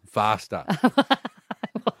saying faster.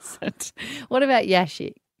 wasn't. What about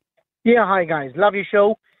Yashik? Yeah, hi guys. Love your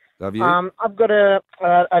show. Love you. I've got a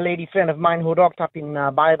lady friend of mine who rocked up in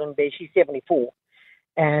Byron Bay. She's 74.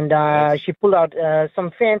 And she pulled out some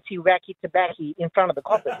fancy wacky tobacco in front of the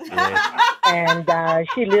coppers. And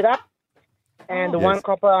she lit up. And the one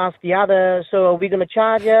copper asked the other, so are we going to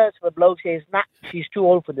charge her? So the bloke says, nah, she's too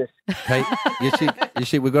old for this. Hey,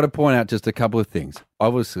 Yashik, we've got to point out just a couple of things.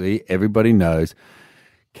 Obviously, everybody knows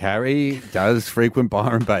Carrie does frequent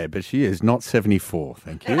Byron Bay, but she is not 74.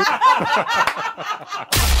 Thank you.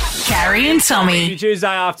 Carrie and Tommy. Tuesday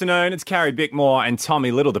afternoon, it's Carrie Bickmore and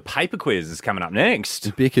Tommy Little. The paper quiz is coming up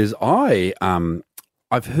next. Because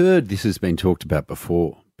I've heard this has been talked about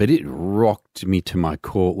before, but it rocked me to my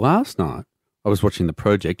core last night. I was watching The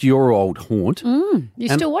Project, your old haunt. You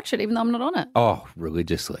And- still watch it even though I'm not on it. Oh,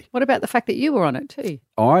 religiously. What about the fact that you were on it too?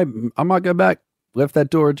 I might go back. Left that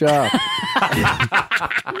door ajar.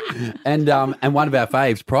 And one of our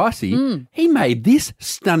faves, Pricey, he made this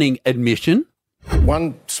stunning admission.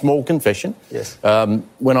 One small confession. Yes.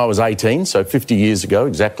 When I was 18, so 50 years ago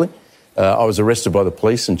exactly, I was arrested by the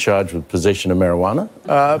police and charged with possession of marijuana.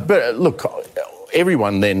 But look,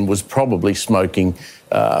 everyone then was probably smoking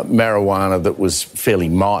marijuana that was fairly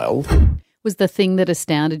mild. Was the thing that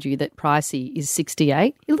astounded you that Pricey is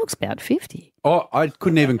 68? He looks about 50. Oh, I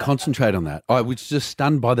couldn't even concentrate on that. I was just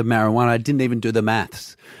stunned by the marijuana. I didn't even do the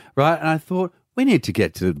maths, right? And I thought, we need to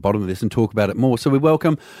get to the bottom of this and talk about it more. So we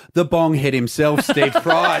welcome the bong head himself, Steve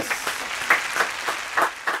Price.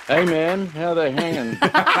 Hey, man, how they hanging?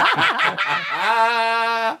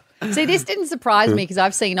 See, this didn't surprise me because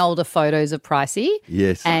I've seen older photos of Pricey.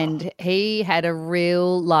 Yes. And he had a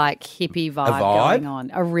real, hippie vibe going on.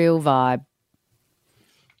 A real vibe.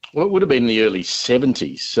 Well, it would have been in the early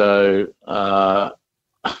 70s. So I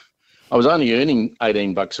was only earning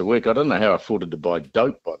 $18 a week. I don't know how I afforded to buy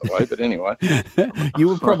dope, by the way, but anyway. You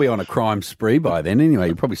were probably on a crime spree by then anyway.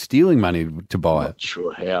 You're probably stealing money to buy it. Not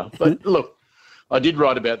sure how. But look, I did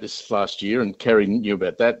write about this last year and Kerry knew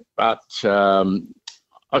about that. But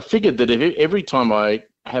I figured that every time I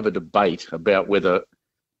have a debate about whether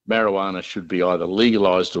marijuana should be either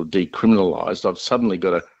legalised or decriminalised, I've suddenly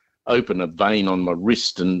got to open a vein on my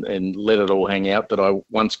wrist and let it all hang out that I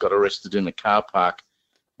once got arrested in a car park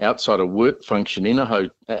outside a work function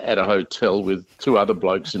at a hotel with two other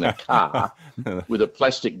blokes in a car with a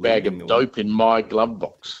plastic bag of dope in my glove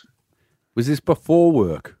box. Was this before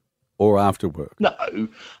work or after work? No,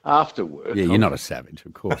 after work. Yeah, you're not a savage,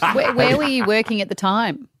 of course. Where were you working at the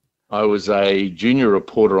time? I was a junior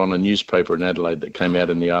reporter on a newspaper in Adelaide that came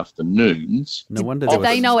out in the afternoons. No wonder. Did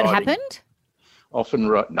they know it happened? Often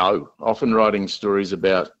writing stories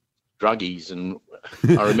about druggies. And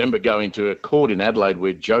I remember going to a court in Adelaide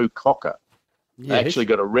where Joe Cocker actually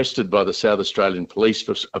got arrested by the South Australian police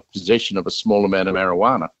for possession of a small amount of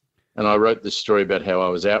marijuana. And I wrote this story about how I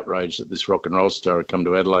was outraged that this rock and roll star had come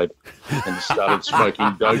to Adelaide and started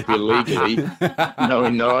smoking dope illegally,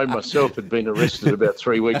 knowing I myself had been arrested about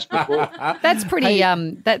 3 weeks before. That's pretty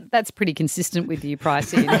that's pretty consistent with you,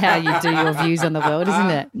 Pricey, and how you do your views on the world, isn't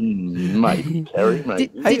it? Maybe, Carrie, maybe.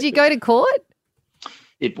 Did you go to court?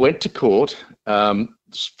 It went to court.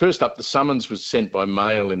 First up, the summons was sent by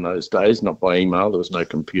mail in those days, not by email. There was no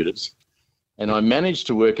computers. And I managed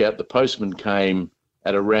to work out the postman came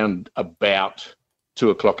at around about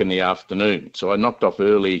 2:00 in the afternoon. So I knocked off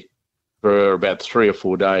early for about 3 or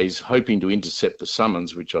 4 days, hoping to intercept the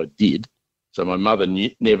summons, which I did. So my mother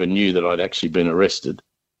never knew that I'd actually been arrested.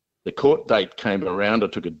 The court date came around. I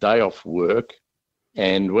took a day off work.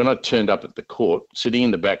 And when I turned up at the court, sitting in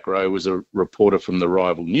the back row was a reporter from the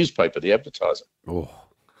rival newspaper, The Advertiser. Oh.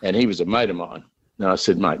 And he was a mate of mine. And I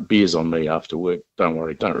said, mate, beer's on me after work. Don't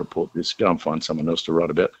worry, don't report this. Go and find someone else to write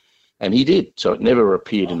about. And he did. So it never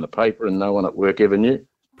appeared in the paper and no one at work ever knew.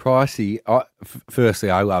 Pricey, firstly,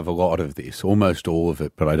 I love a lot of this, almost all of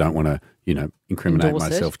it, but I don't want to, incriminate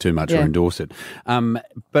myself too much or endorse it.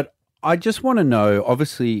 But I just want to know,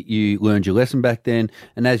 obviously you learned your lesson back then,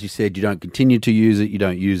 and as you said, you don't continue to use it, you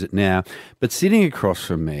don't use it now. But sitting across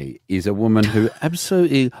from me is a woman who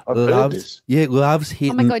absolutely loves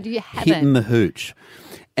hitting, oh my God, you haven't. Hitting the hooch.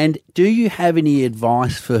 And do you have any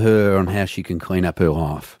advice for her on how she can clean up her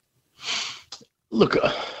life? Look,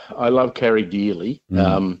 I love Carrie dearly,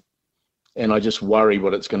 and I just worry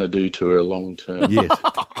what it's going to do to her long term. Yes.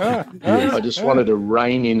 I just wanted to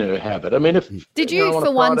rein in her habit. I mean, did you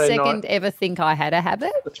for 1 second ever think I had a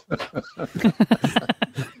habit?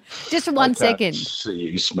 Just for 1 second. See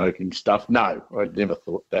you smoking stuff? No, I never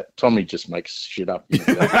thought that. Tommy just makes shit up.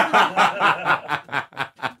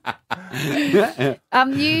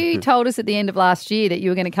 You told us at the end of last year that you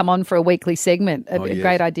were going to come on for a weekly segment. A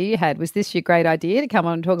great idea you had. Was this your great idea to come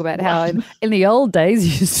on and talk about how in the old days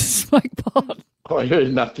you used to smoke pot? I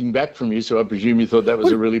heard nothing back from you, so I presume you thought that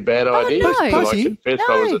was a really bad idea. No. So I confessed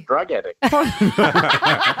I was a drug addict.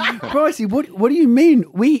 Pricey, what do you mean?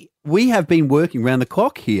 We have been working round the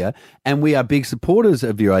clock here, and we are big supporters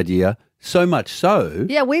of your idea. So much so.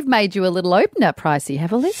 Yeah, we've made you a little opener, Pricey.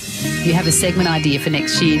 Have a listen. You have a segment idea for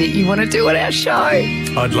next year that you want to do on our show.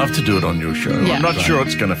 I'd love to do it on your show. Yeah. I'm not sure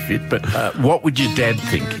it's going to fit, but what would your dad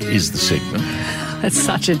think is the segment? That's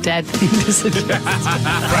such a dad thing to suggest.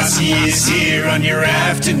 Pricey is here on your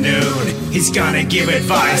afternoon. He's gonna give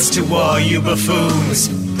advice to all you buffoons.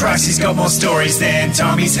 Pricey's got more stories than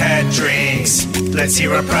Tommy's had drinks. Let's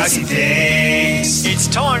hear what Pricey thinks. It's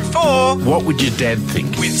time for What Would Your Dad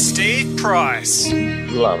Think? with Steve Price.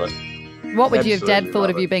 Love it. What would your dad Absolutely thought love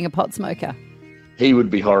of you being a pot smoker? He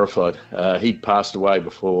would be horrified. He passed away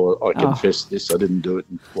before I confessed this. I didn't do it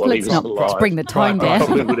while he was alive. Let's bring the tone down. I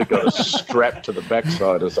probably would have got a strap to the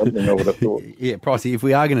backside or something, I would have thought. Yeah, Pricey, if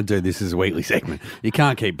we are going to do this as a weekly segment, you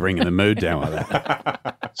can't keep bringing the mood down like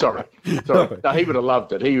that. Sorry. No, he would have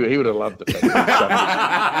loved it. He would have loved it.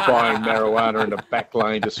 Buying marijuana in a back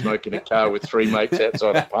lane to smoke in a car with 3 mates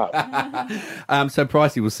outside a pub. So,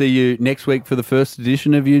 Pricey, we'll see you next week for the first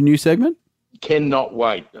edition of your new segment. Cannot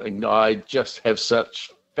wait. I just have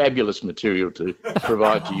such fabulous material to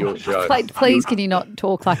provide to your show. Please, can you not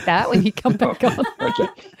talk like that when you come back on? Okay.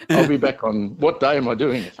 I'll be back on... What day am I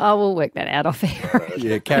doing it? Oh, we'll work that out off air.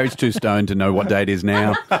 Yeah, Carrie's too stoned to know what day it is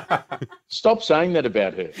now. Stop saying that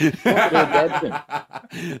about her. What's her bad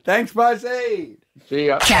thing? Thanks, Pricey. See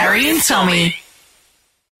ya. Carrie and Tommy.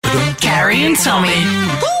 Carrie and Tommy.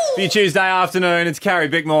 For your Tuesday afternoon, it's Carrie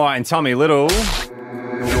Bickmore and Tommy Little.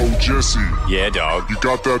 Yo, Jesse. Yeah, dog. You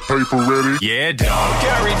got that paper ready? Yeah, dog.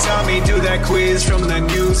 Carrie, Tommy, do that quiz from the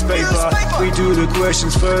newspaper. We do the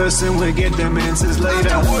questions first and we get them answers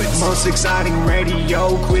later. Most exciting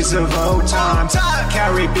radio quiz of all time.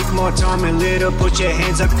 Carrie, Bickmore, Tommy Little, put your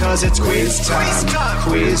hands up cause it's quiz time.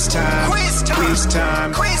 Quiz time. Quiz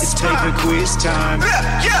time. It's paper quiz time.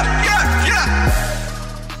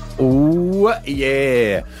 Oh,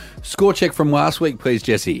 yeah. Score check from last week, please,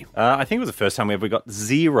 Jesse. I think it was the first time we ever got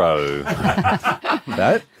 0.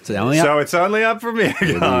 It's only up. So it's only up from here,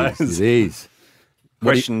 guys. It is.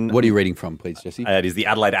 Question. What are you reading from, please, Jesse? It is the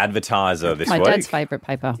Adelaide Advertiser this My week. dad's favourite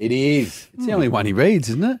paper. It is. It's the only one he reads,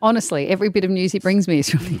 isn't it? Honestly, every bit of news he brings me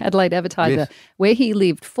is from the Adelaide Advertiser, Yes. where he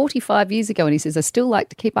lived 45 years ago, and he says, I still like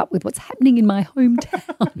to keep up with what's happening in my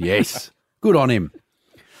hometown. Yes. Good on him.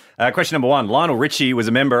 Question number 1. Lionel Richie was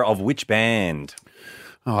a member of which band?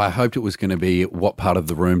 Oh, I hoped it was going to be what part of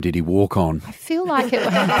the room did he walk on? I feel like it.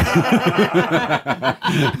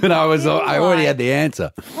 And I already had the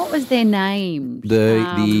answer. What was their name?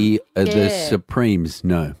 The yeah. Supremes,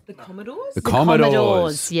 no. The Commodores? The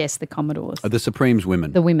Commodores. Yes, the Commodores. The Supremes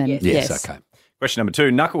women. The women, Yes, yes. okay. Question number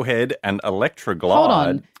 2. Knucklehead and Electra Glide. Hold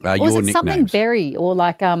on. Your or is it something nicknames. Berry or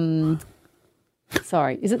like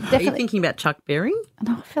sorry, is it Are you definitely? thinking about Chuck Berry?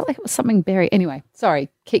 No, I felt like it was something Berry. Anyway, sorry.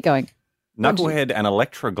 Keep going. Knucklehead and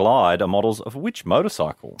Electra Glide are models of which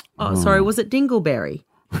motorcycle? Oh, sorry, was it Dingleberry?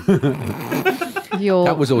 Your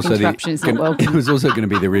That was also interruption is not welcome. it was also going to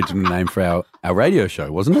be the original name for our radio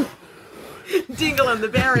show, wasn't it? Dingle and the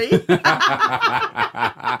Berry.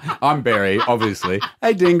 I'm Barry, obviously.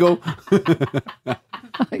 Hey, Dingle.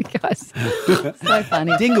 Oh, you guys, so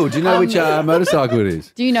funny. Dingle, do you know which motorcycle it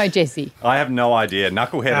is? Do you know Jesse? I have no idea.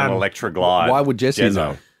 Knucklehead and Electra Glide. Why would Jesse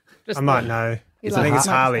Jezzo. know? I might know. I think it's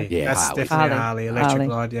Harley. Yeah, That's Harley. definitely Harley. Electric Harley.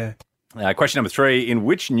 Glide, yeah. Question number 3. In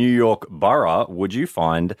which New York borough would you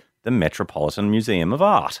find the Metropolitan Museum of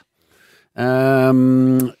Art?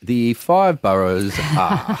 The 5 boroughs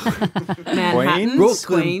are Manhattan,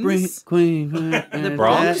 Brooklyn, Queens. the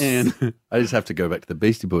Bronx? I just have to go back to the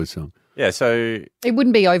Beastie Boys song. Yeah, so It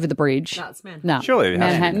wouldn't be over the bridge. That's Manhattan. No. Surely it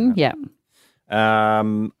has to be Manhattan. Yeah.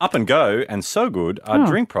 Up and Go and So Good are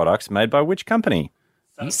drink products made by which company?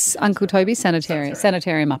 Uncle Toby's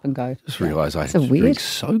Sanitarium Up and Go. Just realised I So used to weird. drink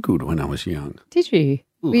So Good when I was young. Did you?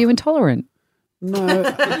 Were you intolerant? No,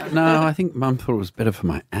 I think Mum thought it was better for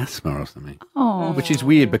my asthma or something. Oh. Which is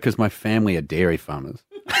weird because my family are dairy farmers.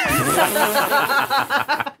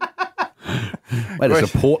 Way to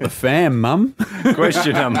support the fam, Mum.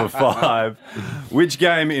 Question number 5. Which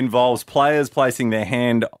game involves players placing their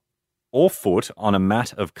hand or foot on a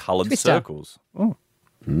mat of coloured Twister. circles? Oh.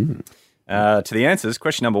 To the answers,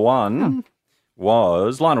 question number 1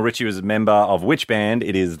 was Lionel Richie was a member of which band?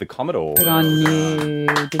 It is the Commodores. Good on you,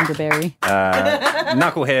 Dingleberry.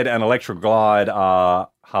 Knucklehead and Electra Glide are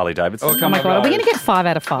Harley Davidson. Oh my God, are we going to get 5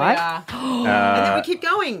 out of 5? And then we keep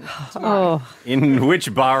going. Oh, In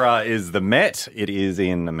which borough is the Met? It is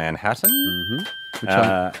in Manhattan. Which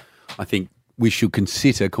I think we should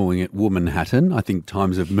consider calling it Womanhattan. I think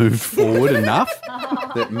times have moved forward enough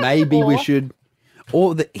that maybe we should...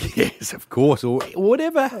 yes, of course, or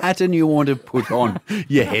whatever hatton you want to put on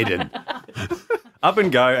your head in. Up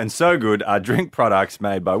and Go and So Good are drink products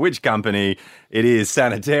made by which company? It is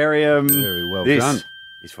Sanitarium. Very well this done.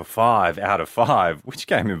 Is for 5 out of 5. Which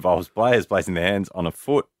game involves players placing their hands on a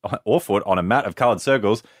foot on a mat of coloured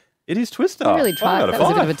circles? It is Twister. I really 5 tried. out of That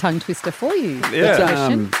was a bit 5. of a tongue twister for you.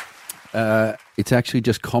 Yeah. It's actually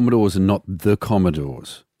just Commodores and not the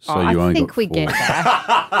Commodores. So I you only think got we 4. get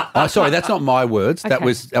that. Oh, sorry, that's not my words. That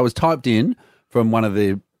Okay. was typed in from one of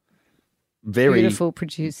the very beautiful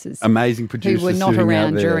producers. amazing producers who were not sitting out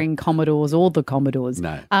around there. during Commodores or the Commodores.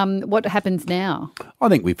 No. What happens now? I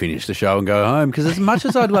think we finish the show and go home because as much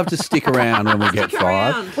as I'd love to stick around when we get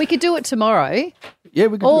 5. We could do it tomorrow. Yeah,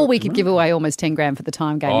 we could. Or we could give away almost 10 grand for the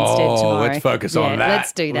time game instead tomorrow. Let's focus on that.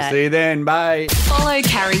 Let's do We'll that. see you then. Bye. Follow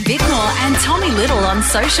Carrie Bickmore and Tommy Little on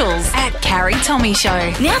socials at Carrie Tommy Show.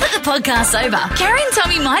 Now that the podcast's over, Carrie and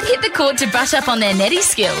Tommy might hit the court to brush up on their netty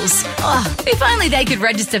skills. Oh, if only they could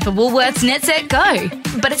register for Woolworths NetSet Go.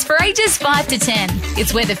 But it's for ages 5 to 10.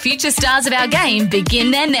 It's where the future stars of our game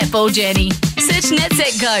begin their netball journey. Search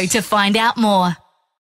NetSet Go to find out more.